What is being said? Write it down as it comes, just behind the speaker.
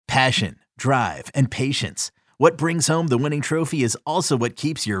Passion, drive, and patience. What brings home the winning trophy is also what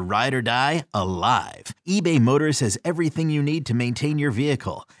keeps your ride or die alive. eBay Motors has everything you need to maintain your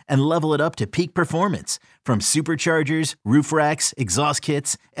vehicle and level it up to peak performance, from superchargers, roof racks, exhaust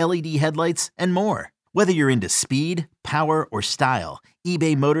kits, LED headlights, and more. Whether you're into speed, power, or style,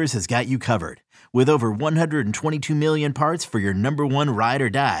 eBay Motors has got you covered. With over 122 million parts for your number one ride or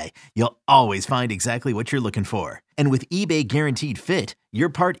die, you'll always find exactly what you're looking for. And with eBay Guaranteed Fit, your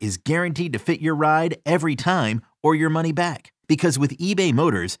part is guaranteed to fit your ride every time or your money back. Because with eBay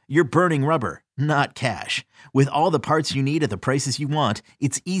Motors, you're burning rubber, not cash. With all the parts you need at the prices you want,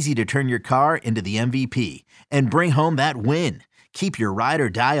 it's easy to turn your car into the MVP and bring home that win. Keep your ride or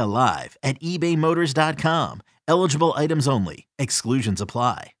die alive at ebaymotors.com. Eligible items only. Exclusions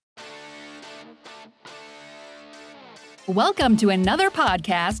apply. Welcome to another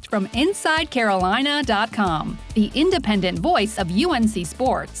podcast from InsideCarolina.com, the independent voice of UNC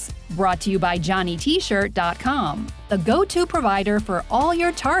Sports. Brought to you by JohnnyT-shirt.com, the go-to provider for all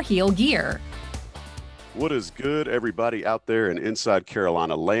your Tar Heel gear. What is good, everybody out there in Inside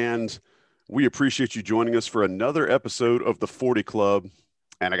Carolina land? We appreciate you joining us for another episode of the 40 Club,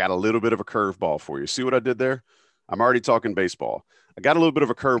 and I got a little bit of a curveball for you. See what I did there? I'm already talking baseball. I got a little bit of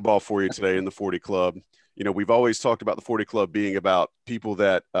a curveball for you today in the 40 Club. You know, we've always talked about the 40 Club being about people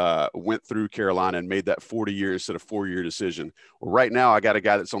that went through Carolina and made that 40-year instead of 4-year decision. Well, right now, I got a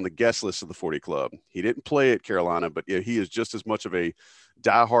guy that's on the guest list of the 40 Club. He didn't play at Carolina, but he is just as much of a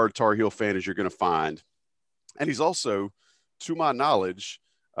diehard Tar Heel fan as you're going to find. And he's also, to my knowledge,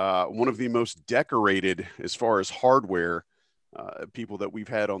 one of the most decorated as far as hardware people that we've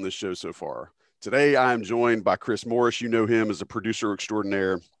had on this show so far. Today, I am joined by Chris Morris. You know him as a producer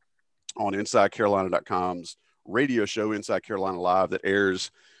extraordinaire on InsideCarolina.com's radio show, Inside Carolina Live, that airs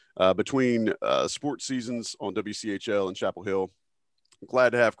between sports seasons on WCHL and Chapel Hill. I'm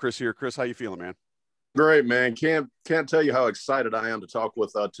glad to have Chris here. Chris, how you feeling, man? Great, man. Can't tell you how excited I am to talk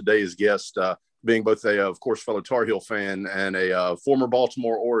with today's guest, being both a, of course, fellow Tar Heel fan and a former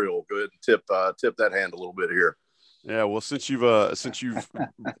Baltimore Oriole. Go ahead and tip that hand a little bit here. Yeah, well, since you've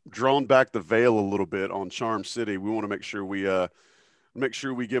drawn back the veil a little bit on Charm City, we want to make sure we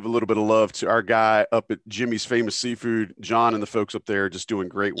give a little bit of love to our guy up at Jimmy's Famous Seafood. John and the folks up there just doing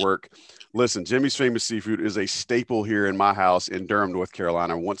great work. Listen, Jimmy's Famous Seafood is a staple here in my house in Durham, North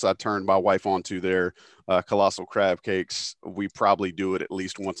Carolina. Once I turned my wife onto their colossal crab cakes, we probably do it at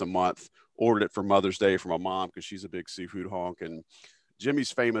least once a month. Ordered it for Mother's Day for my mom because she's a big seafood honk, and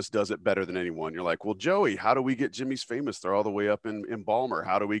Jimmy's Famous does it better than anyone. You're like, well, Joey, how do we get Jimmy's Famous? They're all the way up in Balmer.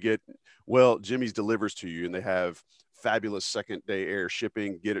 How do we get – well, Jimmy's delivers to you, and they have fabulous second-day air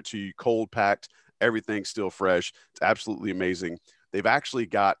shipping, get it to you cold packed, everything's still fresh. It's absolutely amazing. They've actually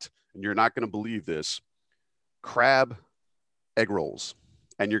got, and you're not going to believe this, crab egg rolls.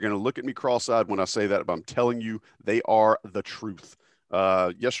 And you're going to look at me cross-eyed when I say that, but I'm telling you, they are the truth.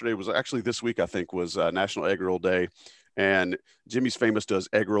 Yesterday was actually this week, I think, was National Egg Roll Day. And Jimmy's Famous does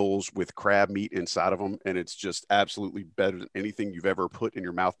egg rolls with crab meat inside of them, and it's just absolutely better than anything you've ever put in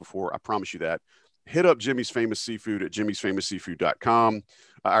your mouth before. I promise you that. Hit up Jimmy's Famous Seafood at jimmysfamousseafood.com.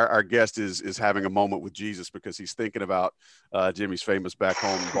 Our guest is having a moment with Jesus because he's thinking about Jimmy's Famous back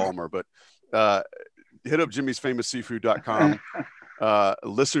home in Balmer. But hit up jimmysfamousseafood.com.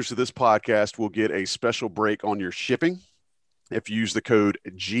 Listeners to this podcast will get a special break on your shipping if you use the code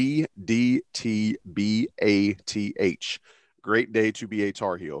GDTBATH. Great day to be a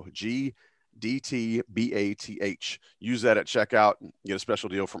Tar Heel. GDTBATH. Use that at checkout. Get a special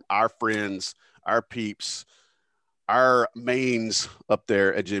deal from our friends, our peeps, our mains up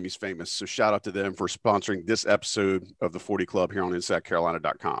there at Jimmy's Famous. So shout out to them for sponsoring this episode of the 40 Club here on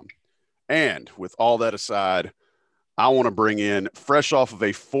InsideCarolina.com. And with all that aside, I want to bring in, fresh off of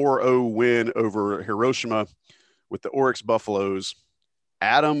a 4-0 win over Hiroshima with the Oryx Buffaloes,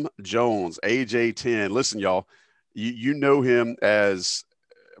 Adam Jones, AJ10. Listen, y'all, you know him as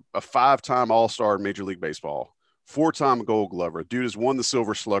a 5-time All-Star in Major League Baseball, 4-time Gold Glover. Dude has won the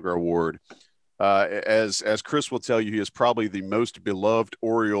Silver Slugger Award. As Chris will tell you, he is probably the most beloved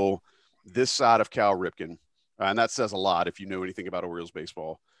Oriole this side of Cal Ripken. And that says a lot if you know anything about Orioles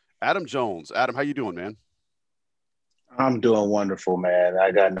baseball. Adam Jones. Adam, how you doing, man? I'm doing wonderful, man.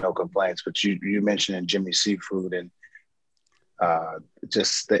 I got no complaints. But you mentioned Jimmy's Seafood, and I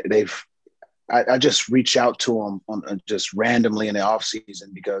just reach out to them just randomly in the off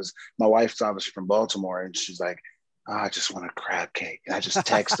season because my wife's obviously from Baltimore, and she's like, I just want a crab cake. And I just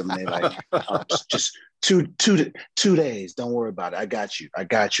text them, and they're like, just two days. Don't worry about it. I got you.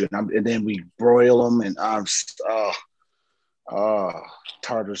 And then we broil them, and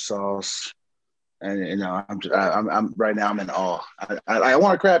tartar sauce, And I'm right now. I'm in awe. I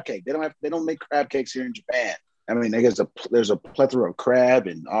want a crab cake. They don't make crab cakes here in Japan. I mean, there's a plethora of crab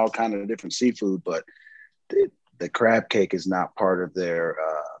and all kind of different seafood, but the crab cake is not part of their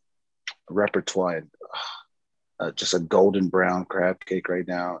repertoire. Just a golden brown crab cake right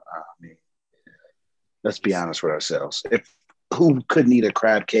now. I mean, let's be honest with ourselves. Who couldn't eat a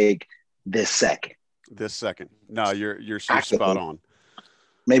crab cake this second? No, you're spot on.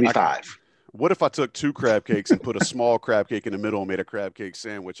 Maybe 5. What if I took 2 crab cakes and put a small crab cake in the middle and made a crab cake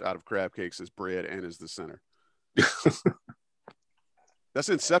sandwich out of crab cakes as bread and as the center? That's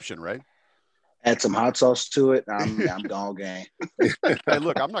Inception, right? Add some hot sauce to it. I'm gone game. Hey,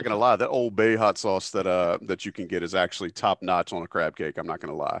 look, I'm not gonna lie. That Old Bay hot sauce that you can get is actually top notch on a crab cake. I'm not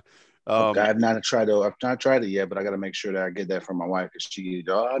gonna lie. Okay, I've not tried it yet, but I got to make sure that I get that from my wife because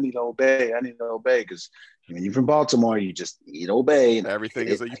I need Old Bay. Because when you're from Baltimore, you just eat Old Bay. And everything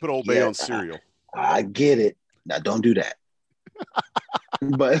is that you put Old Bay on cereal. I get it. Now don't do that.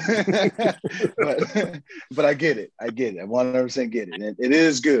 but I get it. I 100% get it. And it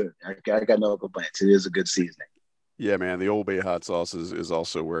is good. I got no complaints. It is a good seasoning. Yeah, man. The Old Bay hot sauce is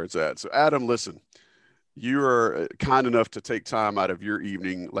also where it's at. So Adam, listen. You are kind enough to take time out of your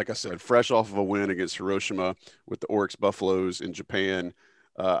evening, like I said, fresh off of a win against Hiroshima with the Oryx Buffaloes in Japan.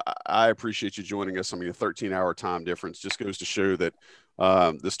 I appreciate you joining us. I mean, a 13-hour time difference just goes to show that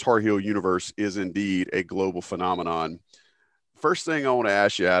this Tar Heel universe is indeed a global phenomenon. First thing I want to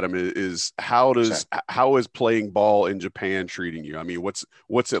ask you, Adam, is how is playing ball in Japan treating you? I mean, what's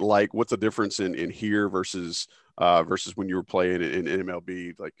it like? What's the difference in here versus when you were playing in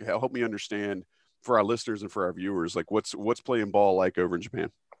MLB? Like, help me understand for our listeners and for our viewers, like what's playing ball like over in Japan?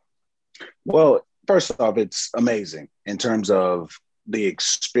 Well, first off, it's amazing in terms of the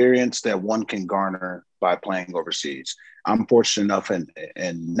experience that one can garner by playing overseas. I'm fortunate enough, and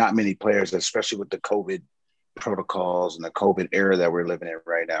not many players, especially with the COVID protocols and the COVID era that we're living in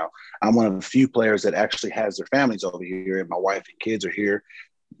right now. I'm one of the few players that actually has their families over here, and my wife and kids are here.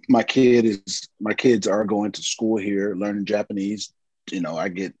 My kids are going to school here, learning Japanese. I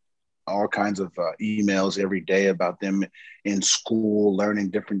get all kinds of emails every day about them in school,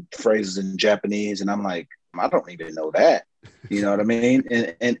 learning different phrases in Japanese. And I'm like, I don't even know that. You know what I mean?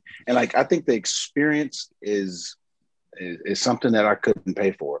 And like, I think the experience is something that I couldn't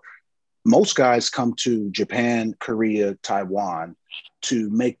pay for. Most guys come to Japan, Korea, Taiwan to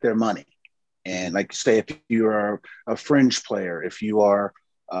make their money. And like, say, if you are a fringe player, if you are,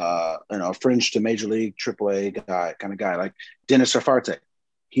 a fringe to Major League, AAA kind of guy, like Dennis Sarfarte.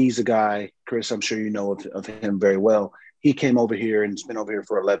 He's a guy, Chris, I'm sure you know of him very well. He came over here and has been over here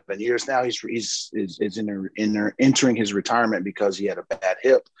for 11 years now. He's entering his retirement because he had a bad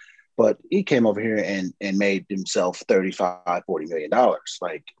hip. But he came over here and made himself $35, $40 million.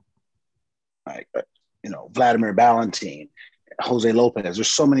 Like Vladimir Valentin, Jose Lopez. There's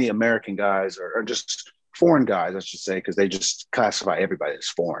so many American guys or just foreign guys, I should say, because they just classify everybody as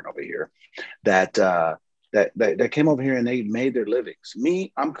foreign over here, that came over here and they made their livings.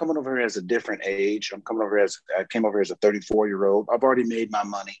 Me, I'm coming over here as a different age. I came over here as a 34-year-old. I've already made my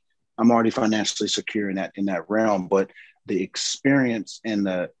money. I'm already financially secure in that realm. But the experience and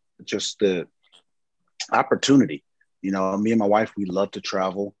the opportunity, me and my wife, we love to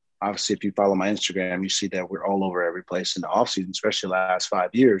travel. Obviously, if you follow my Instagram, you see that we're all over every place in the off season, especially the last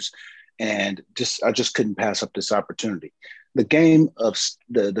 5 years. And I just couldn't pass up this opportunity. The game of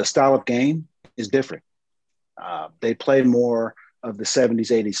the style of game is different. They play more of the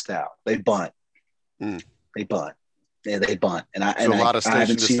 70s, 80s style. They bunt. They bunt. Yeah, they bunt. And a lot of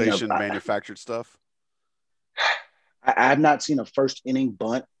station-to-station manufactured stuff. I have not seen a first inning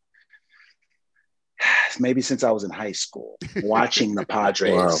bunt maybe since I was in high school watching the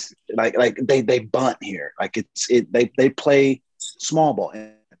Padres. Wow. Like they bunt here. Like they play small ball,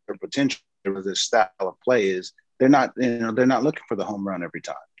 and their potential with this style of play is they're not looking for the home run every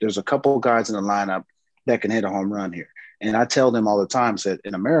time. There's a couple of guys in the lineup that can hit a home run here. And I tell them all the time that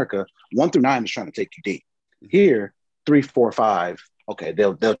in America, 1 through 9 is trying to take you deep. Here, 3, 4, 5, okay,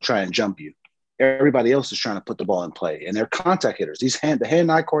 they'll try and jump you. Everybody else is trying to put the ball in play, and they're contact hitters. The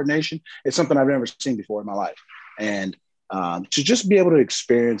hand-eye coordination is something I've never seen before in my life. And to just be able to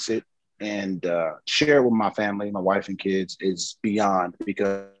experience it and share it with my family, my wife and kids is beyond,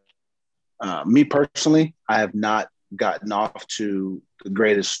 because me personally, I have not gotten off to the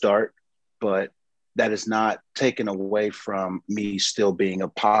greatest start, but that is not taken away from me still being a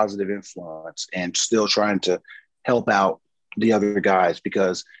positive influence and still trying to help out the other guys,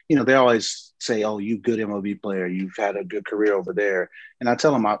 because, they always say, oh, you good MLB player, you've had a good career over there. And I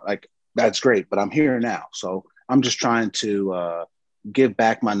tell them, that's great, but I'm here now. So I'm just trying to give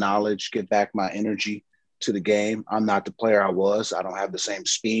back my knowledge, give back my energy to the game. I'm not the player I was. I don't have the same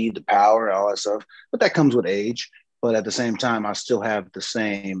speed, the power, all that stuff, but that comes with age. But at the same time, I still have the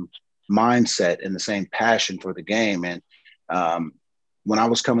same mindset and the same passion for the game. And when I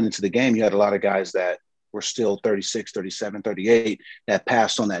was coming into the game, you had a lot of guys that were still 36, 37, 38 that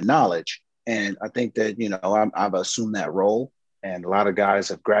passed on that knowledge. And I think that, I've assumed that role, and a lot of guys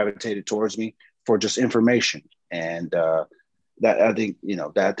have gravitated towards me for just information. And that I think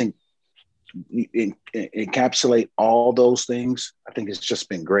encapsulate all those things. I think it's just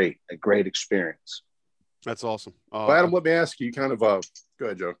been great, a great experience. That's awesome. Well, Adam, let me ask you kind of go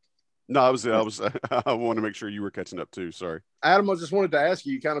ahead, Joe. No, I wanted to make sure you were catching up too. Sorry. Adam, I just wanted to ask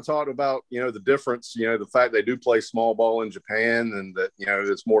you kind of talked about, the difference, the fact they do play small ball in Japan, and that,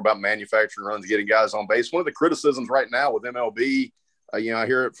 it's more about manufacturing runs, getting guys on base. One of the criticisms right now with MLB, I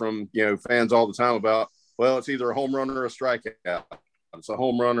hear it from, fans all the time about, well, it's either a home run or a strikeout. It's a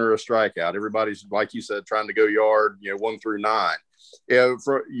home run or a strikeout. Everybody's, like you said, trying to go yard, 1 through 9.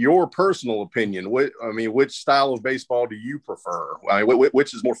 For your personal opinion, which style of baseball do you prefer?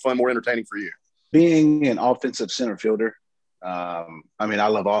 Which is more fun, more entertaining for you? Being an offensive center fielder, I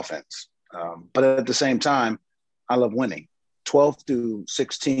love offense. But at the same time, I love winning. 12 through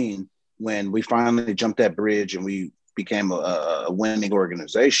 16, when we finally jumped that bridge and we became a winning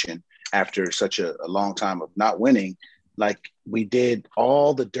organization after such a long time of not winning, like we did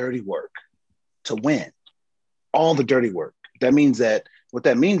all the dirty work to win, all the dirty work. That means that what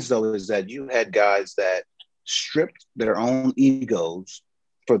that means, though, is that you had guys that stripped their own egos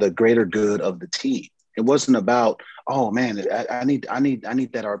for the greater good of the team. It wasn't about, oh man, I need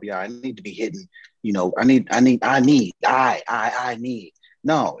that RBI. I need to be hitting, I need.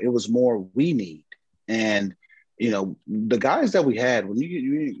 No, it was more we need. And, the guys that we had, when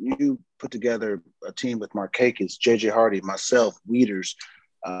you put together a team with Markakis, JJ Hardy, myself, Wieters,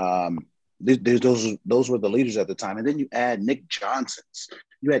 those were the leaders at the time. And then you add Nick Johnson's,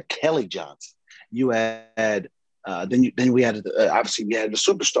 you had Kelly Johnson, you had then we had obviously we had the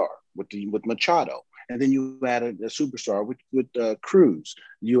superstar with Machado, and then you added a superstar with Cruz.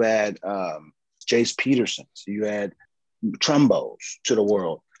 You had Jace Petersons, you had Trumbos to the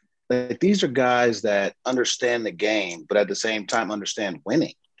world. Like, these are guys that understand the game, but at the same time understand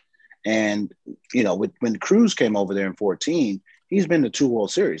winning. And when Cruz came over there in 2014. He's been to 2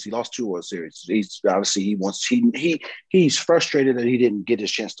 World Series. He lost 2 World Series. He's obviously he's frustrated that he didn't get his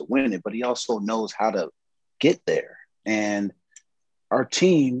chance to win it, but he also knows how to get there. And our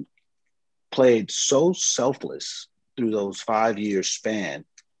team played so selfless through those 5-year span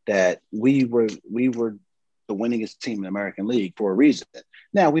that we were the winningest team in the American League for a reason.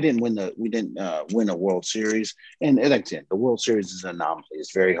 Now we didn't win a World Series, and like I said, the World Series is an anomaly.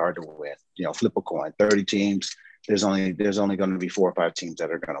 It's very hard to win. Flip a coin. 30 teams. There's only going to be 4 or 5 teams that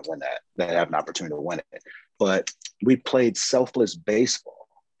are going to win that have an opportunity to win it. But we played selfless baseball.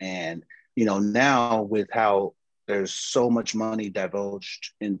 And, now with how there's so much money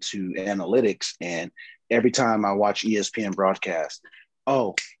divulged into analytics, and every time I watch ESPN broadcast,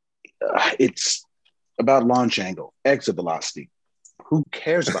 it's about launch angle, exit velocity. Who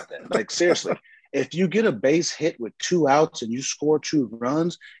cares about that? Like, seriously. If you get a base hit with 2 outs and you score 2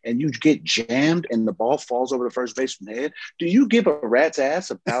 runs and you get jammed and the ball falls over the first baseman's head, do you give a rat's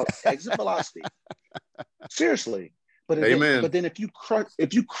ass about exit velocity? Seriously. But then if you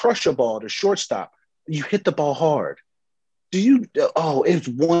crush a ball to shortstop, you hit the ball hard. It's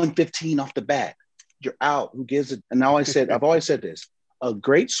 115 off the bat. You're out. Who gives it? And I've always said this. A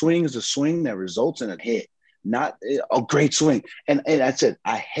great swing is a swing that results in a hit. Not a great swing. And I said,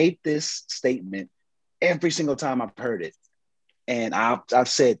 I hate this statement every single time I've heard it. And I've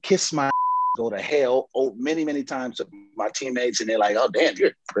said, kiss my go to hell many, many times to my teammates. And they're like, oh, damn, you're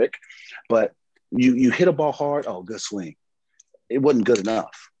a prick. But you hit a ball hard. Oh, good swing. It wasn't good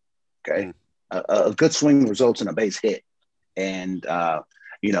enough. Okay. A good swing results in a base hit. And,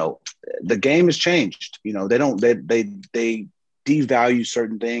 the game has changed. They devalue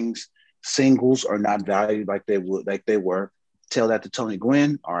certain things. Singles are not valued like they were. Tell that to Tony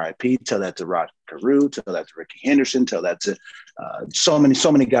Gwynn, RIP. Tell that to Rod Carew. Tell that to Ricky Henderson. Tell that to so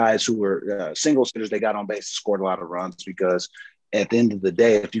many guys who were singles hitters. They got on base, scored a lot of runs, because at the end of the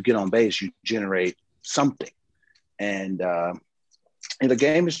day, if you get on base, you generate something. And the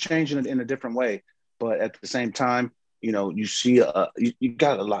game is changing in a different way. But at the same time, you see you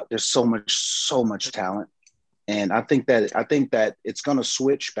got a lot. There's so much talent, and I think that it's going to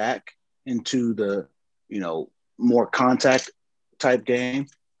switch back into the more contact type game,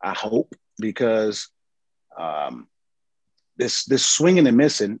 I hope, because this swinging and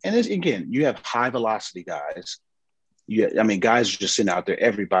missing, and again, you have high velocity guys, I mean, guys are just sitting out there.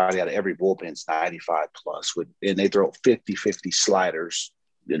 Everybody out of every bullpen's 95 plus, and they throw 50-50 sliders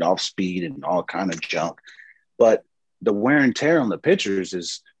and off speed and all kind of junk. But the wear and tear on the pitchers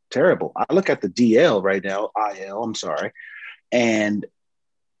is terrible. I look at the DL right now, I'm sorry, and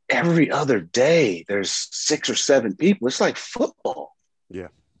every other day there's 6 or 7 people. It's like football. Yeah.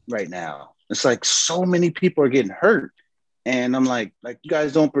 Right now. It's like so many people are getting hurt. And I'm like you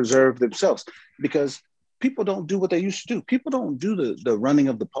guys don't preserve themselves because people don't do what they used to do. People don't do the running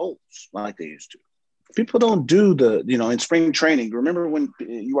of the poles like they used to. People don't do in spring training. Remember when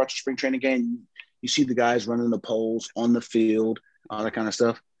you watch a spring training game, you see the guys running the poles on the field, all that kind of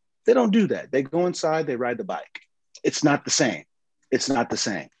stuff. They don't do that. They go inside, they ride the bike. It's not the same. It's not the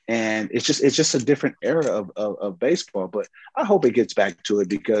same. And it's just a different era of baseball. But I hope it gets back to it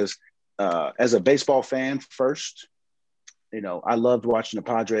because as a baseball fan first, I loved watching the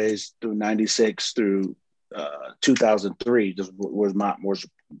Padres through 96 through 2003. Just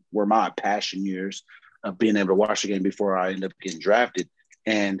were my passion years of being able to watch the game before I ended up getting drafted.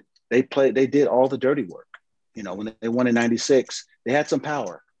 And they did all the dirty work. When they won in 96, they had some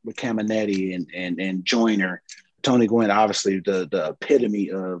power with Caminetti and Joyner. Tony Gwynn, obviously the epitome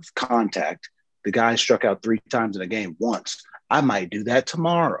of contact. The guy struck out 3 times in a game once. I might do that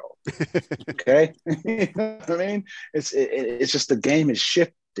tomorrow. Okay. You know what I mean? It's just the game is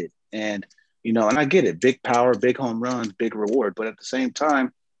shifted. And, and I get it. Big power, big home runs, big reward. But at the same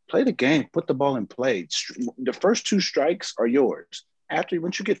time, play the game, put the ball in play. The first 2 strikes are yours.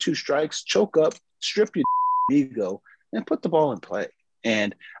 Once you get 2 strikes, choke up, strip your ego, and put the ball in play.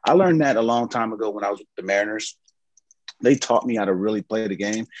 And I learned that a long time ago when I was with the Mariners. They taught me how to really play the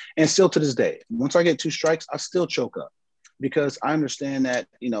game. And still to this day, once I get 2 strikes, I still choke up because I understand that,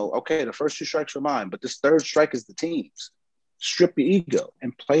 okay, the first 2 strikes are mine, but this 3rd strike is the team's. Strip your ego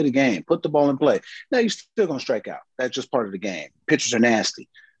and play the game. Put the ball in play. Now, you're still going to strike out. That's just part of the game. Pitchers are nasty.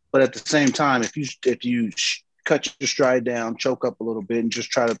 But at the same time, if you cut your stride down, choke up a little bit, and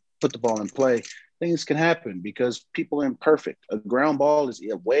just try to put the ball in play, things can happen because people are imperfect. A ground ball is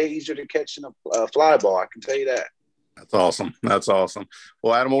way easier to catch than a fly ball. I can tell you that. That's awesome. That's awesome.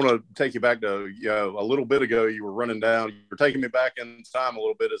 Well, Adam, I want to take you back to a little bit ago. You were running down. You were taking me back in time a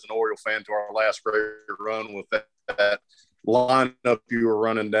little bit as an Oriole fan to our last great run with that lineup you were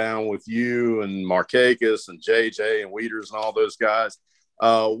running down with you and Markakis and JJ and Wieters and all those guys.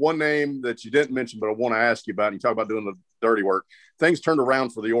 One name that you didn't mention, but I want to ask you about, and you talk about doing the dirty work. Things turned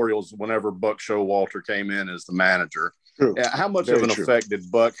around for the Orioles whenever Buck Showalter came in as the manager. True. How much Very of an true. effect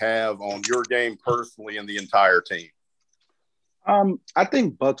did Buck have on your game personally and the entire team? I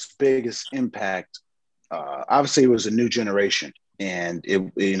think Buck's biggest impact, obviously, it was a new generation, and it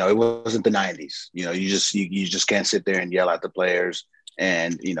wasn't the '90s. You just can't sit there and yell at the players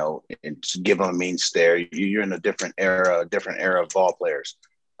and and give them a mean stare. You're in a different era of ball players.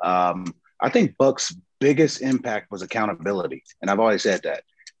 I think Buck's biggest impact was accountability, and I've always said that.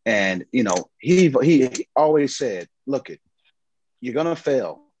 And he always said, "Look, you're gonna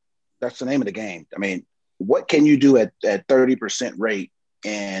fail. That's the name of the game. I mean, what can you do at 30% rate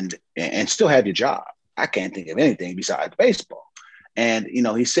and still have your job? I can't think of anything besides baseball." And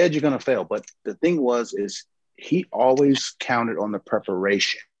he said you're gonna fail, but the thing is he always counted on the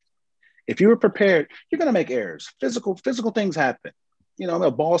preparation. If you were prepared, you're gonna make errors. Physical things happen.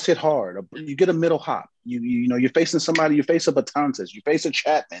 The ball's hit hard. You get a middle hop. You're facing somebody. You face a Betances. You face a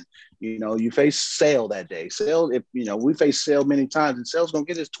Chapman. You face Sale that day. Sale, we face Sale many times, and Sale's gonna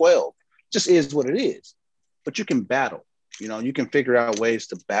get his 12. Just is what it is. But you can battle. You can figure out ways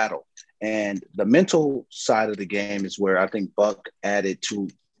to battle. And the mental side of the game is where I think Buck added to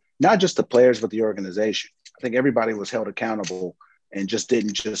not just the players, but the organization. I think everybody was held accountable and just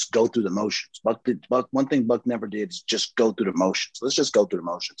didn't just go through the motions. One thing Buck never did is just go through the motions. Let's just go through the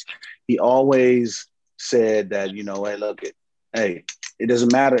motions. He always said that, hey, it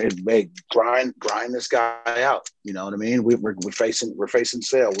doesn't matter. Grind this guy out. You know what I mean? We're facing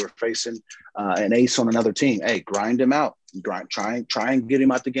Sale. We're facing an ace on another team. Hey, grind him out. Try and get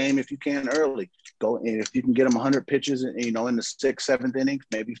him out the game if you can early. Go, and if you can get him 100 pitches, in the 6th, 7th inning,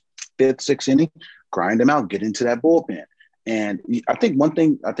 maybe 5th, 6th inning, grind him out. Get into that bullpen. And I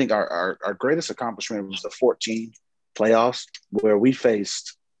think our greatest accomplishment was the 14 playoffs where we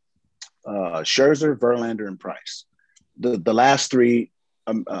faced Scherzer, Verlander, and Price, the last three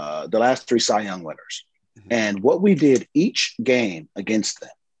Cy Young winners. Mm-hmm. And what we did each game against them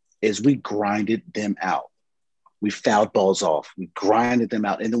is we grinded them out. We fouled balls off. We grinded them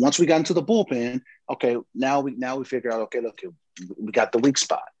out. And then once we got into the bullpen, okay, now we figure out, okay, look, we got the weak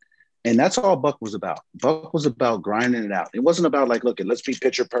spot. And that's all Buck was about. Buck was about grinding it out. It wasn't about like, look, let's be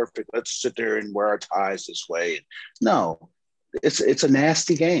picture perfect. Let's sit there and wear our ties this way. No, it's a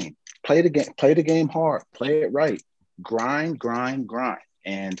nasty game. Play the game hard. Play it right. Grind, grind, grind.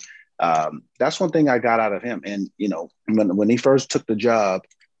 And that's one thing I got out of him. And when he first took the job,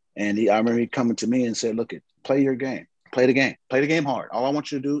 and I remember he coming to me and said, "Look, play your game. Play the game. Play the game hard. All I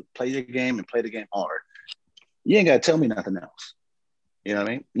want you to do, play your game and play the game hard. You ain't got to tell me nothing else." You know what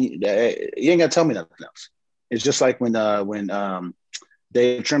I mean? You ain't got to tell me nothing else. It's just like when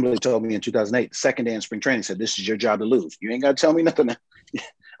Dave Tremblay told me in 2008, the second day in spring training, said, "This is your job to lose. You ain't got to tell me nothing."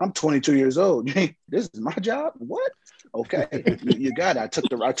 I'm 22 years old. This is my job? What? Okay, you got it. I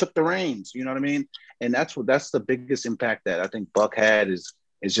took the reins. You know what I mean? And that's the biggest impact that I think Buck had is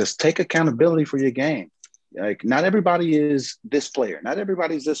just take accountability for your game. Like, not everybody is this player. Not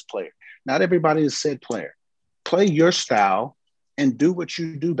everybody's this player. Not everybody is said player. Play your style and do what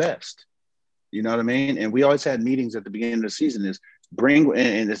you do best. You know what I mean? And we always had meetings at the beginning of the season is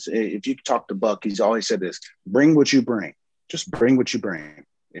if you talk to Buck, he's always said this, bring what you bring. Just bring what you bring.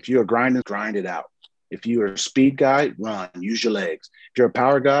 If you're a grinder, grind it out. If you're a speed guy, run, use your legs. If you're a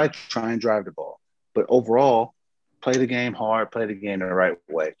power guy, try and drive the ball. But overall, play the game hard, play the game the right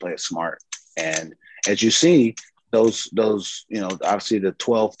way, play it smart. And as you see, those obviously the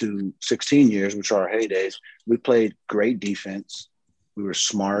 12 through 16 years, which are our heydays, we played great defense. We were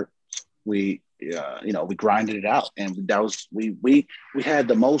smart. We grinded it out, and that was we had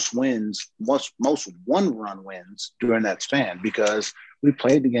the most wins, most one-run wins during that span because we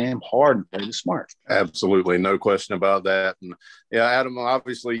played the game hard and played it smart. Absolutely, no question about that. And yeah, Adam,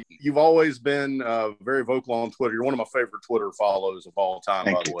 obviously, you've always been very vocal on Twitter. You're one of my favorite Twitter follows of all time,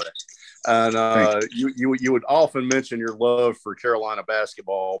 by the way. And you would often mention your love for Carolina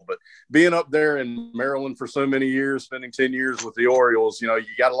basketball, but being up there in Maryland for so many years, spending 10 years with the Orioles, you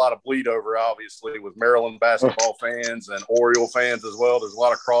got a lot of bleed over, obviously, with Maryland basketball fans and Oriole fans as well. There's a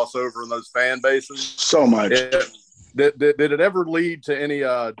lot of crossover in those fan bases. So much. Did it ever lead to any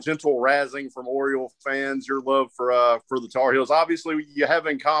gentle razzing from Oriole fans, your love for the Tar Heels? Obviously, you have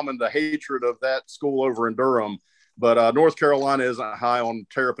in common the hatred of that school over in Durham, but North Carolina isn't high on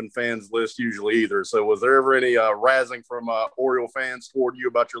Terrapin fans' list usually either. So was there ever any razzing from Oriole fans toward you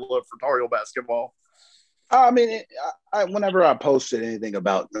about your love for Tar Heel basketball? I mean, whenever I posted anything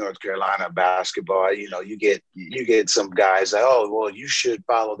about North Carolina basketball, you get some guys like, "Oh, well, you should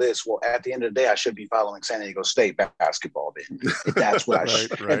follow this." Well, at the end of the day, I should be following San Diego State basketball then, if that's what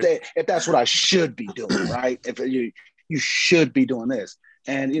if that's what I should be doing, right? If you should be doing this,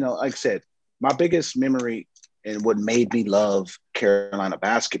 and like I said, my biggest memory and what made me love Carolina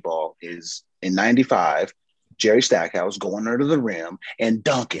basketball is in '95, Jerry Stackhouse going under the rim and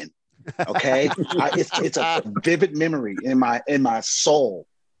dunking. Okay, it's a vivid memory in my soul.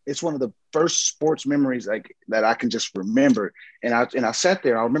 It's one of the first sports memories that I can just remember. And I sat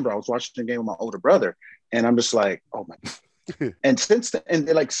there. I remember I was watching the game with my older brother, and I'm just like, oh my. And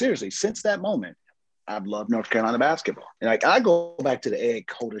seriously, since that moment, I've loved North Carolina basketball. And I go back to the Ed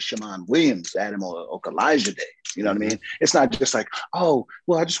Cota, Shammond Williams, Adam Okalaja day. You know what I mean? It's not just like, oh,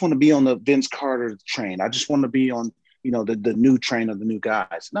 well, I just want to be on the Vince Carter train. I just want to be on the new train of the new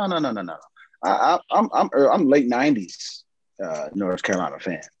guys. No. I'm late 90s North Carolina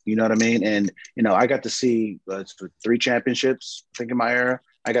fan. You know what I mean? And, I got to see 3 championships, I think, in my era.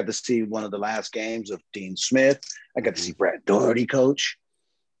 I got to see one of the last games of Dean Smith. I got to see Brad Daugherty coach.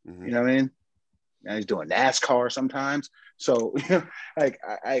 Mm-hmm. You know what I mean? And he's doing NASCAR sometimes. So,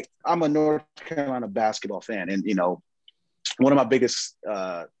 I'm a North Carolina basketball fan. And, one of my biggest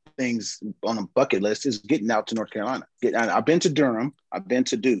things on a bucket list is getting out to North Carolina. I've been to Durham. I've been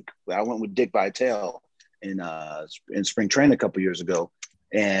to Duke. I went with Dick Vitale in spring training a couple years ago,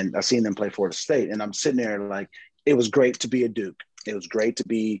 and I seen them play Florida State. And I'm sitting there like, it was great to be at Duke. It was great to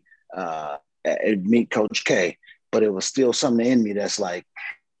be meet Coach K, but it was still something in me that's like,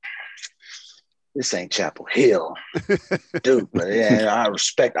 this ain't Chapel Hill, Duke. But yeah, I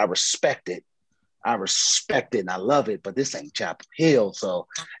respect it. I respect it and I love it, but this ain't Chapel Hill. So,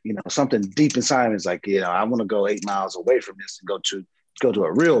 something deep inside me is like, I want to go 8 miles away from this and go to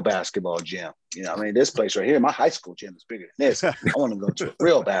a real basketball gym. This place right here, my high school gym is bigger than this. I want to go to a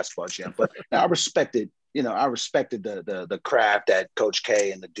real basketball gym. But I respected the craft that Coach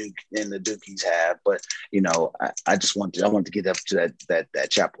K and the Dukies have. But, I wanted to get up to that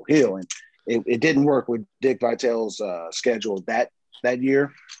Chapel Hill. And it didn't work with Dick Vitale's schedule that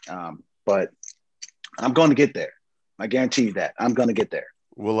year. But I'm going to get there. I guarantee you that. I'm going to get there.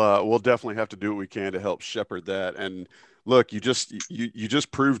 We'll definitely have to do what we can to help shepherd that. And look, you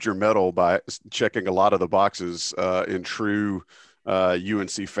just proved your mettle by checking a lot of the boxes in true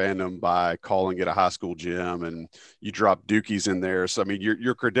UNC fandom by calling it a high school gym, and you drop Dookies in there. So, I mean,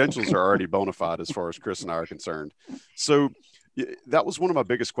 your credentials are already bona fide as far as Chris and I are concerned. So that was one of my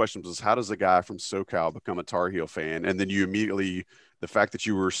biggest questions, was how does a guy from SoCal become a Tar Heel fan? And then you immediately, the fact that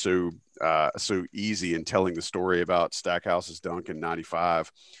you were so easy in telling the story about Stackhouse's dunk in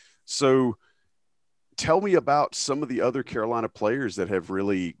 95. So tell me about some of the other Carolina players that have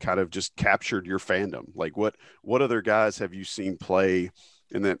really kind of just captured your fandom. Like what other guys have you seen play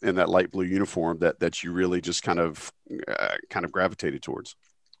in that light blue uniform that you really just kind of gravitated towards?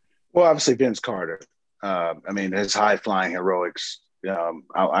 Well, obviously Vince Carter. I mean, his high flying heroics.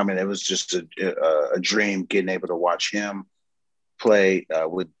 I mean, it was just a dream getting able to watch him play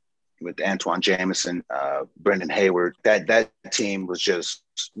with Antoine Jameson, Brendan Hayward. That team was just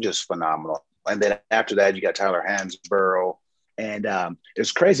phenomenal. And then after that, you got Tyler Hansborough. And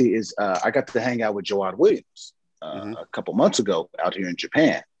it's crazy is I got to hang out with Jawad Williams a couple months ago out here in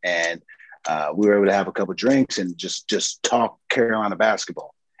Japan. And we were able to have a couple drinks and just talk Carolina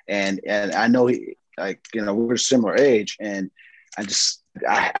basketball. And I know we're similar age, and I just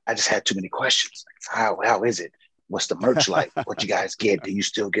had too many questions. Like, how is it? What's the merch like? What you guys get? Do you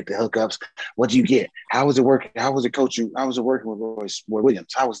still get the hookups? What do you get? How was it working? How was it coaching? How was it working with Roy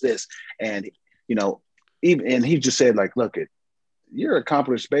Williams? How was this? And, and he just said, like, look, you're an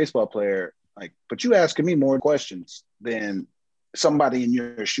accomplished baseball player, like, but you asking me more questions than somebody in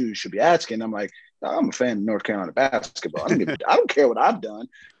your shoes should be asking. I'm like, I'm a fan of North Carolina basketball. I don't care what I've done.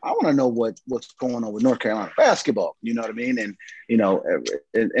 I want to know what's going on with North Carolina basketball. You know what I mean? And,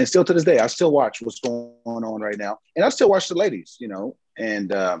 and still to this day, I still watch what's going on right now. And I still watch the ladies,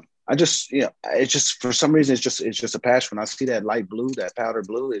 and I just, it's just, for some reason, it's just a passion. When I see that light blue, that powder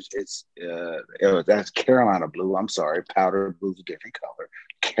blue, that's Carolina blue. I'm sorry. Powder blue is a different color.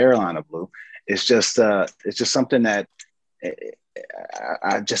 Carolina blue. It's just something that,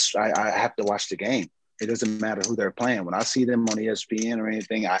 I have to watch the game. It doesn't matter who they're playing. When I see them on ESPN or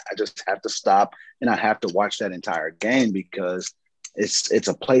anything, I just have to stop and I have to watch that entire game, because it's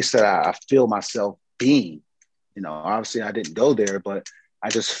a place that I feel myself being. Obviously I didn't go there, but I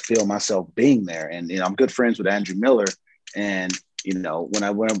just feel myself being there. And I'm good friends with Andrew Miller, and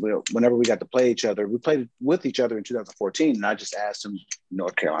whenever we got to play each other, we played with each other in 2014, and I just asked him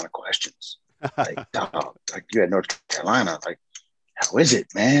North Carolina questions. Like, dog, like, you're at North Carolina, like, how is it,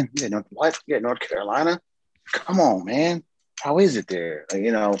 man? You're at North Carolina? Come on, man. How is it there?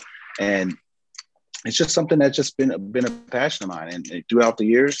 And it's just something that's just been a passion of mine. And throughout the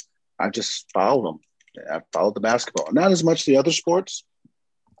years, I just followed them. I followed the basketball. Not as much the other sports,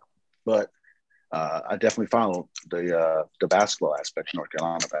 but I definitely followed the basketball aspect of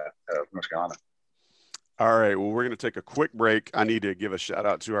North Carolina. All right. Well, we're going to take a quick break. I need to give a shout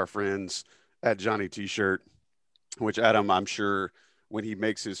out to our friends at Johnny T-Shirt, which Adam, I'm sure when he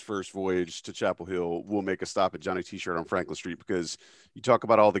makes his first voyage to Chapel Hill, we'll make a stop at Johnny T-Shirt on Franklin Street, because you talk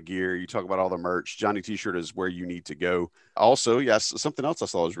about all the gear, you talk about all the merch. Johnny T-Shirt is where you need to go. Also, yes, something else I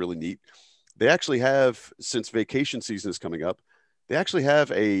saw was really neat. They actually have, since vacation season is coming up, they actually have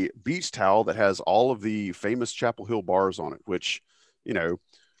a beach towel that has all of the famous Chapel Hill bars on it, which,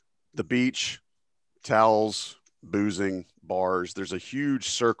 the beach, towels, boozing, bars, there's a huge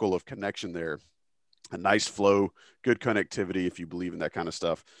circle of connection there. A nice flow, good connectivity if you believe in that kind of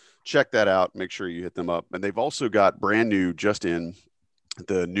stuff. Check that out. Make sure you hit them up. And they've also got brand new, just in,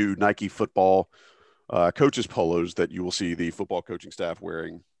 the new Nike football coaches polos that you will see the football coaching staff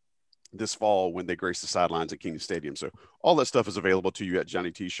wearing this fall when they grace the sidelines at Kingdom Stadium. So all that stuff is available to you at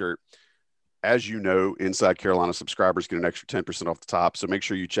Johnny T-Shirt. As you know, Inside Carolina subscribers get an extra 10% off the top. So make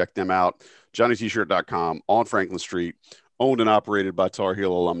sure you check them out. JohnnyT-shirt.com on Franklin Street, owned and operated by Tar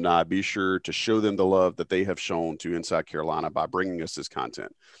Heel alumni. Be sure to show them the love that they have shown to Inside Carolina by bringing us this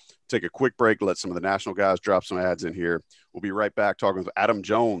content. Take a quick break. Let some of the national guys drop some ads in here. We'll be right back talking with Adam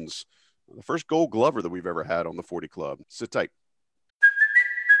Jones, the first Gold Glover that we've ever had on the 40 Club. Sit tight.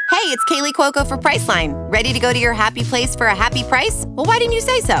 Hey, it's Kaylee Cuoco for Priceline. Ready to go to your happy place for a happy price? Well, why didn't you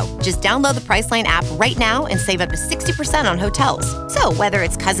say so? Just download the Priceline app right now and save up to 60% on hotels. So whether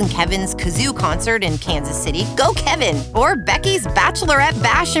it's Cousin Kevin's Kazoo Concert in Kansas City, go Kevin, or Becky's Bachelorette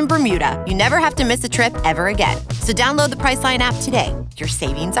Bash in Bermuda, you never have to miss a trip ever again. So download the Priceline app today. Your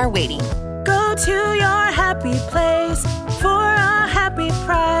savings are waiting. Go to your happy place for a happy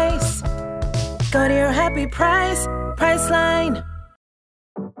price. Go to your happy price, Priceline.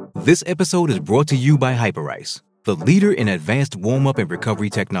 This episode is brought to you by Hyperice, the leader in advanced warm-up and recovery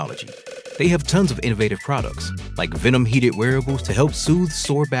technology. They have tons of innovative products, like Venom-heated wearables to help soothe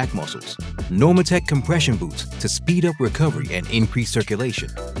sore back muscles, Normatec compression boots to speed up recovery and increase circulation,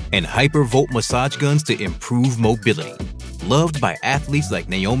 and Hypervolt massage guns to improve mobility. loved by athletes like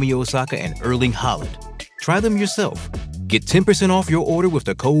Naomi Osaka and Erling Haaland. Try them yourself. Get 10% off your order with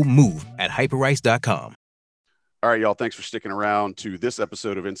the code MOVE at hyperice.com. All right, y'all. Thanks for sticking around to this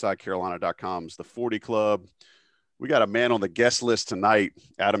episode of InsideCarolina.com's The 40 Club. We got a man on the guest list tonight,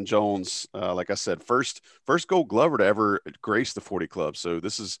 Adam Jones. Like I said, first Gold Glover to ever grace the 40 Club. So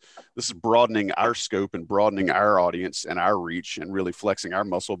this is broadening our scope and broadening our audience and our reach and really flexing our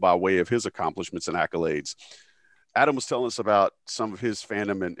muscle by way of his accomplishments and accolades. Adam was telling us about some of his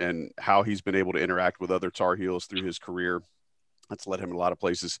fandom and how he's been able to interact with other Tar Heels through his career. That's led him in a lot of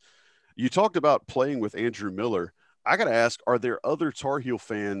places. You talked about playing with Andrew Miller. I got to ask, are there other Tar Heel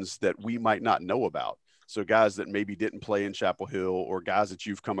fans that we might not know about? So guys that maybe didn't play in Chapel Hill or guys that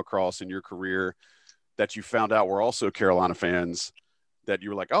you've come across in your career that you found out were also Carolina fans that you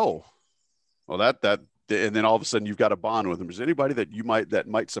were like, oh, well, that, and then all of a sudden you've got a bond with them. Is there anybody that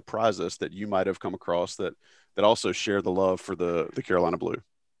might surprise us that you might have come across that also share the love for the Carolina Blue?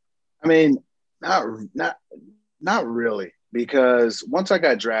 I mean, not really, because once I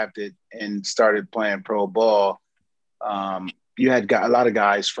got drafted and started playing pro ball, you had a lot of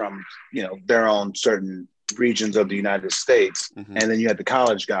guys from, their own certain regions of the United States. Mm-hmm. And then you had the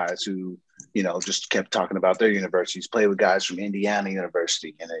college guys who, just kept talking about their universities, played with guys from Indiana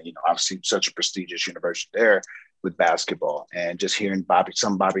University. And then, obviously such a prestigious university there with basketball, and just hearing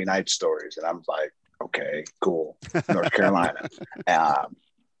some Bobby Knight stories. And I'm like, okay, cool. North Carolina.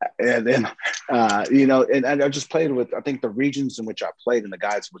 And then, and I just played with, I think the regions in which I played and the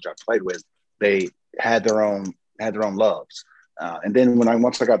guys which I played with, they had their own loves. And then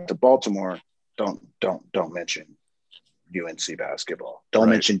once I got to Baltimore, don't mention UNC basketball. Don't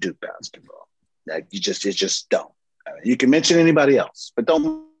mention Duke basketball. Like it's just don't. I mean, you can mention anybody else, but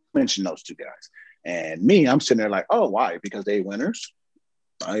don't mention those two guys. And me, I'm sitting there like, oh, why? Because they winners.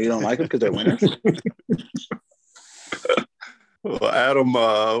 You don't like them because they're winners. Well, Adam,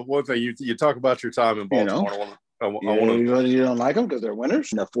 one thing you talk about your time in Baltimore. You don't like them because they're winners.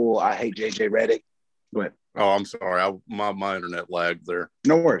 The fool, I hate JJ Redick. Go ahead. Oh, I'm sorry. My internet lagged there.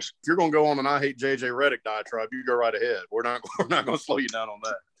 No worries. If you're going to go on an I hate JJ Redick diatribe, you go right ahead. We're not going to slow you down on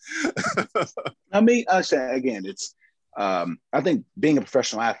that. I say again, it's I think being a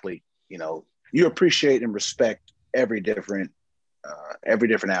professional athlete, you appreciate and respect every different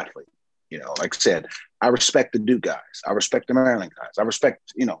athlete. Like I said, I respect the Duke guys. I respect the Maryland guys. I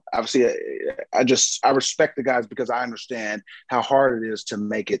respect, obviously, I respect the guys because I understand how hard it is to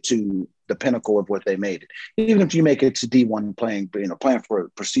make it to the pinnacle of what they made it. Even if you make it to D1 playing for a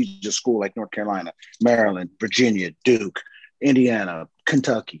prestigious school like North Carolina, Maryland, Virginia, Duke, Indiana,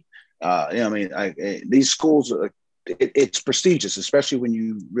 Kentucky. These schools, it's prestigious, especially when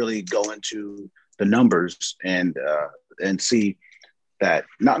you really go into the numbers and see that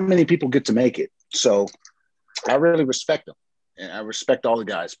not many people get to make it. So I really respect them, and I respect all the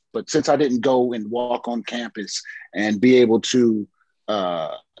guys. But since I didn't go and walk on campus and be able to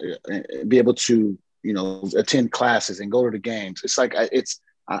attend classes and go to the games, it's like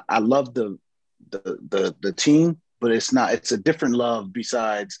I love the team, but it's a different love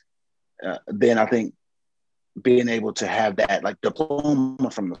besides than I think being able to have that like diploma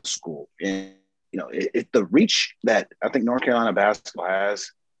from the school. And the reach that I think North Carolina basketball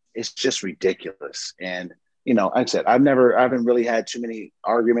has, it's just ridiculous. And, like I said, I haven't really had too many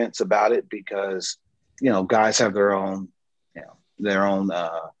arguments about it because, guys have their own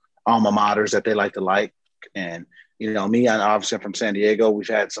alma maters that they like. And, me, obviously I'm from San Diego. We've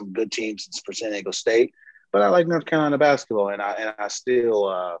had some good teams for San Diego State, but I like North Carolina basketball, and I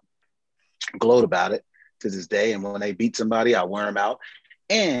still gloat about it to this day. And when they beat somebody, I wear them out.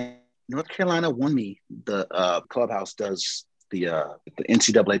 And North Carolina won me. The clubhouse does the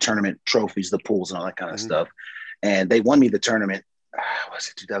NCAA tournament trophies, the pools, and all that kind of stuff. And they won me the tournament. Was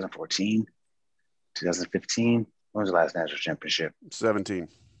it 2014, 2015? When was the last national championship? 17.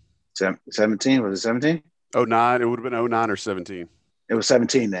 17? Was it 17? 09. It would have been 09 or 17. It was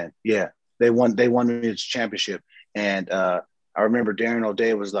 17 then. Yeah, they won me the championship. And I remember Darren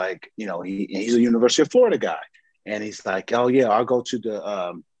O'Day was like, he's a University of Florida guy, and he's like, oh yeah, I'll go to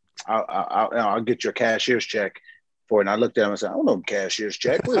the I'll get your cashier's check for it. And I looked at him and said, I don't know cashier's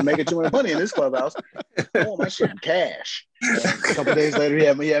check. We're making too much money in this clubhouse. I want my shit in cash. And a couple of days later,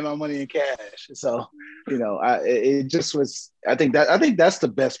 he had my money in cash. So, it just was. I think that's the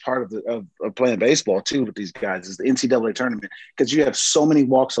best part of playing baseball too with these guys is the NCAA tournament, because you have so many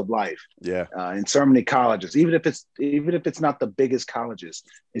walks of life. Yeah. In so many colleges, even if it's not the biggest colleges,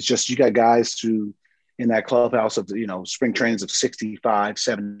 it's just you got guys who in that clubhouse of spring trainings of 65,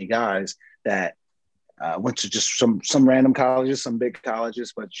 70 guys that went to just some random colleges, some big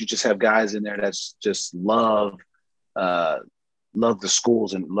colleges, but you just have guys in there that's just love love the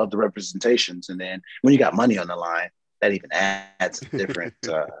schools and love the representations. And then when you got money on the line, that even adds a different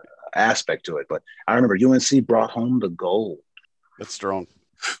aspect to it. But I remember UNC brought home the gold. That's strong.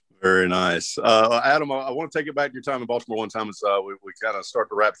 Very nice. Adam, I want to take it back to your time in Baltimore one time as we kind of start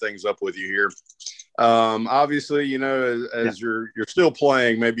to wrap things up with you here. Obviously, you know, as you're still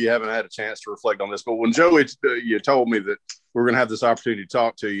playing, maybe you haven't had a chance to reflect on this, but when Joey, you told me that we're going to have this opportunity to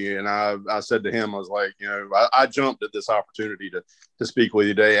talk to you, and I said to him, I was like, you know, I jumped at this opportunity to speak with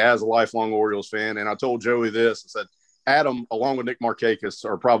you today as a lifelong Orioles fan. And I told Joey this, I said, Adam, along with Nick Markakis,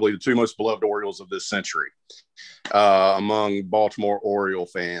 are probably the two most beloved Orioles of this century among Baltimore Oriole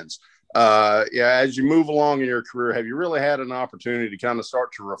fans. As you move along in your career, have you really had an opportunity to kind of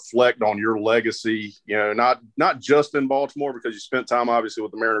start to reflect on your legacy, you know, not just in Baltimore, because you spent time obviously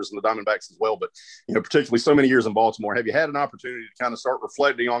with the Mariners and the Diamondbacks as well, but, you know, particularly so many years in Baltimore. Have you had an opportunity to kind of start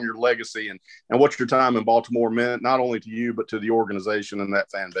reflecting on your legacy and what your time in Baltimore meant, not only to you, but to the organization and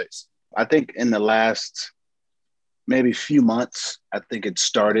that fan base? I think in the last maybe few months, I think it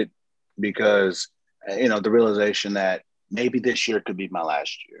started because, you know, the realization that maybe this year could be my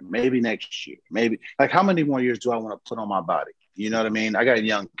last year, maybe next year, maybe like how many more years do I want to put on my body? You know what I mean? I got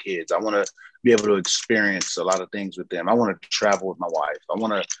young kids. I want to be able to experience a lot of things with them. I want to travel with my wife. I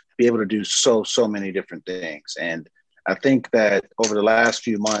want to be able to do so many different things. And I think that over the last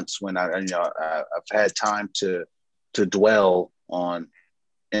few months when I've had time to dwell on,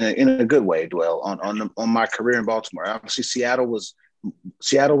 in a good way, dwell on my career in Baltimore. Obviously, Seattle was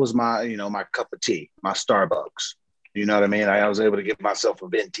my, you know, my cup of tea, my Starbucks. You know what I mean? I was able to give myself a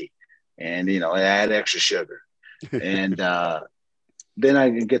venti and, you know, add extra sugar. And then I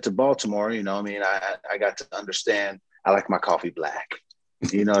get to Baltimore, you know, I mean, I got to understand I like my coffee black.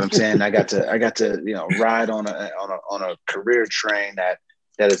 You know what I'm saying? I got to, you know, ride on a career train that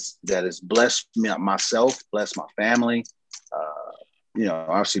has blessed me, myself, blessed my family, you know,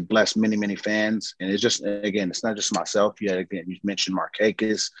 obviously blessed many fans. And it's just, again, it's not just myself. You mentioned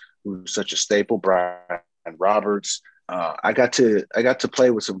Markakis, who's such a staple, Brian Roberts. I got to play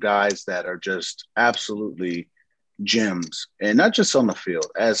with some guys that are just absolutely gems, and not just on the field,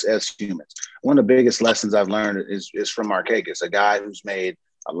 as humans. One of the biggest lessons I've learned is from Markakis, a guy who's made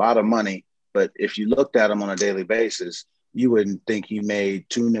a lot of money, but if you looked at him on a daily basis, you wouldn't think he made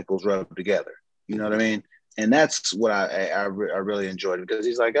two nickels rubbed together. You know what I mean? And that's what I really enjoyed, because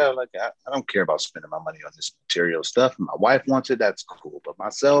he's like, I don't care about spending my money on this material stuff. My wife wants it, that's cool. But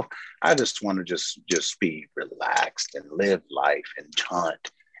myself, I just want to just be relaxed and live life and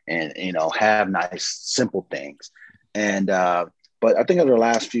hunt and, you know, have nice, simple things. And but I think over the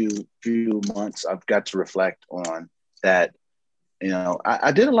last few months, I've got to reflect on that. You know,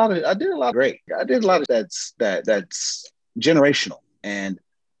 I did a lot of great. I did a lot of that's generational. And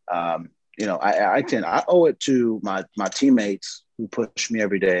you know, I owe it to my teammates who push me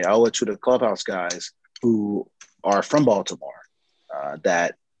every day. I owe it to the clubhouse guys who are from Baltimore,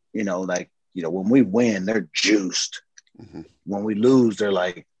 that, you know, like, you know, when we win, they're juiced. Mm-hmm. When we lose, they're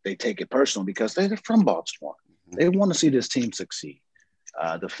like, they take it personal because they're from Baltimore. Mm-hmm. They want to see this team succeed.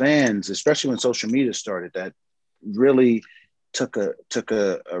 The fans, especially when social media started, that really took a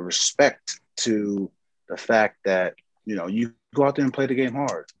respect to the fact that, you know, you go out there and play the game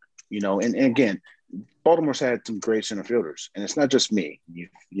hard. You know, and again, Baltimore's had some great center fielders, and it's not just me. You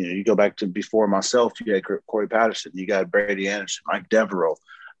know, you go back to before myself, you had Corey Patterson, you got Brady Anderson, Mike Devereaux,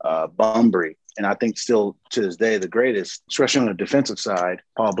 Bunbury, and I think still to this day the greatest, especially on the defensive side,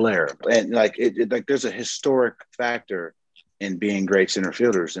 Paul Blair. And like like there's a historic factor in being great center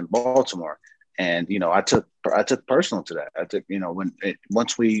fielders in Baltimore. And you know, I took personal to that. I took, you know,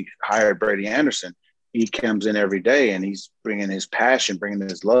 once we hired Brady Anderson, he comes in every day and he's bringing his passion, bringing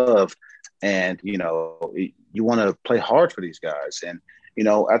his love. And, you know, you want to play hard for these guys. And, you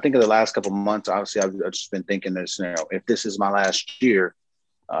know, I think in the last couple of months, obviously, I've just been thinking this, you know, if this is my last year,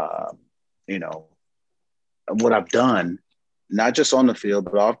 you know, what I've done, not just on the field,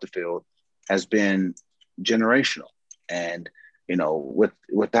 but off the field, has been generational. And, you know, with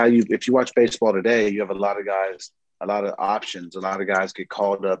how if you watch baseball today, you have a lot of guys, a lot of options. A lot of guys get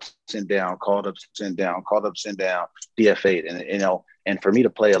called up, sent down, called up, sent down, called up, sent down, DFA'd. And, you know, and for me to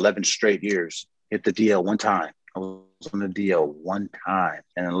play 11 straight years, hit the DL one time. I was on the DL one time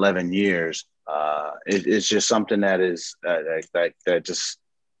in 11 years. It's just something that is that just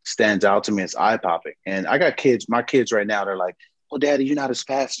stands out to me. It's eye popping. And I got kids. My kids right now, they're like, "Oh, Daddy, you're not as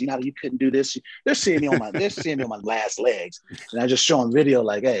fast. You couldn't do this." They're seeing me on my last legs, and I just show them video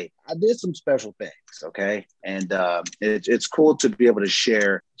like, "Hey, I did some special things." Okay, and it's cool to be able to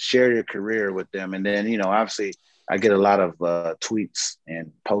share your career with them. And then, you know, obviously, I get a lot of tweets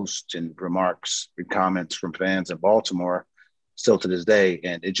and posts and remarks and comments from fans in Baltimore still to this day.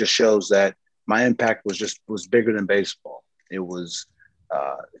 And it just shows that my impact was bigger than baseball. It was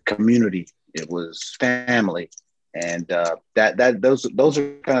community. It was family. And those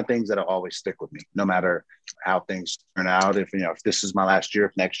are kind of things that'll always stick with me, no matter how things turn out. If this is my last year,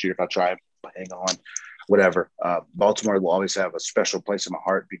 if next year, if I try hang on, whatever. Baltimore will always have a special place in my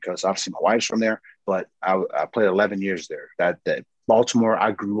heart because obviously my wife's from there, but I played 11 years there. That Baltimore,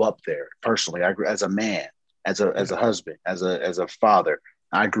 I grew up there personally. I grew as a man, as a husband, as a father.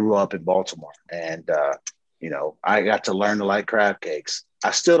 I grew up in Baltimore, and I got to learn to like crab cakes. I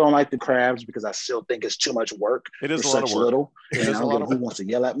still don't like the crabs because I still think it's too much work. It is for a lot such of work. Little. And I don't know who wants to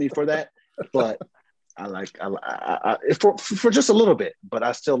yell at me for that, but I for just a little bit. But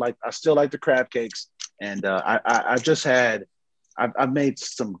I still like the crab cakes, and I've made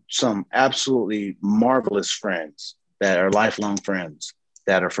some absolutely marvelous friends that are lifelong friends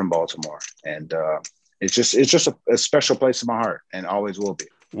that are from Baltimore, and it's just a special place in my heart, and always will be.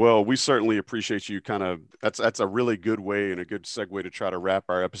 Well, we certainly appreciate you that's a really good way and a good segue to try to wrap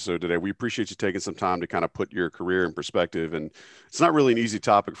our episode today. We appreciate you taking some time to kind of put your career in perspective. And it's not really an easy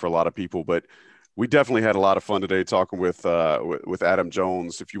topic for a lot of people, but we definitely had a lot of fun today talking with Adam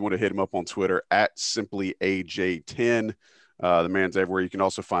Jones. If you want to hit him up on Twitter at simplyaj10, the man's everywhere. You can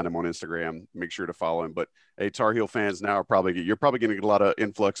also find him on Instagram. Make sure to follow him. But hey, Tar Heel fans you're probably going to get a lot of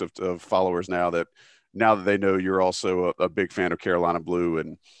influx of followers now that they know you're also a big fan of Carolina Blue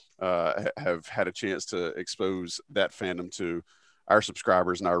and have had a chance to expose that fandom to our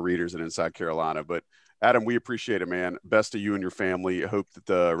subscribers and our readers at Inside Carolina. But Adam, we appreciate it, man. Best to you and your family. I hope that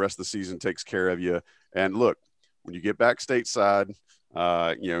the rest of the season takes care of you. And look, when you get back stateside,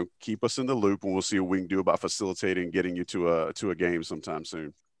 keep us in the loop, and we'll see what we can do about facilitating getting you to a game sometime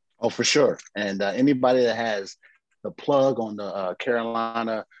soon. Oh, for sure. And anybody that has the plug on the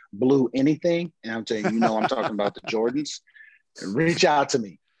Carolina Blue anything, and I'm telling you, I'm talking about the Jordans, reach out to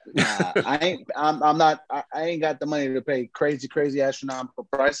me. I ain't got the money to pay crazy astronomical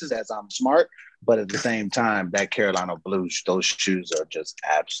prices, as I'm smart, but at the same time, that Carolina Blue, those shoes are just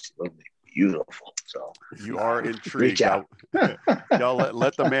absolutely beautiful. So you are intrigued. Reach out. Y'all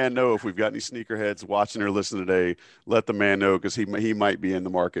let the man know if we've got any sneakerheads watching or listening today. Let the man know, because he might be in the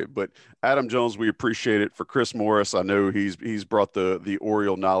market. But Adam Jones, we appreciate it. For Chris Morris, I know he's brought the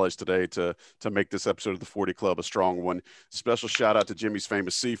Oriole knowledge today to make this episode of the 40 Club a strong one. Special shout out to Jimmy's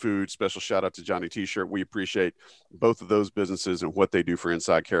Famous Seafood. Special shout out to Johnny T-Shirt. We appreciate both of those businesses and what they do for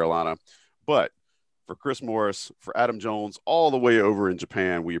Inside Carolina. But for Chris Morris, for Adam Jones, all the way over in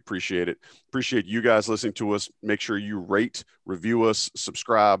Japan, we appreciate it. Appreciate you guys listening to us. Make sure you rate, review us,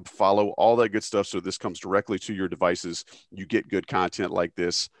 subscribe, follow, all that good stuff, so this comes directly to your devices. You get good content like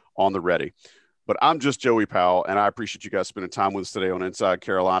this on the ready. But I'm just Joey Powell, and I appreciate you guys spending time with us today on Inside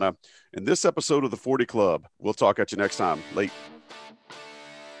Carolina. In this episode of the 40 Club, we'll talk at you next time. Late.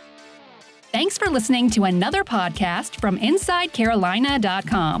 Thanks for listening to another podcast from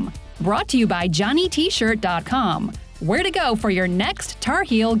InsideCarolina.com. Brought to you by JohnnyT-Shirt.com. Where to go for your next Tar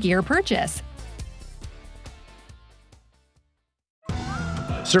Heel gear purchase.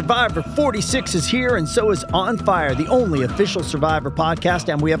 Survivor 46 is here, and so is On Fire, the only official Survivor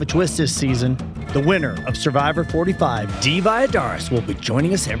podcast, and we have a twist this season. The winner of Survivor 45, Dee Valladares, will be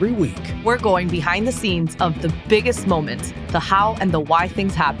joining us every week. We're going behind the scenes of the biggest moments, the how and the why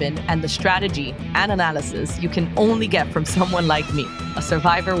things happen, and the strategy and analysis you can only get from someone like me, a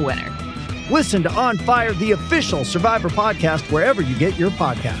Survivor winner. Listen to On Fire, the official Survivor podcast, wherever you get your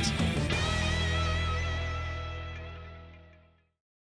podcasts.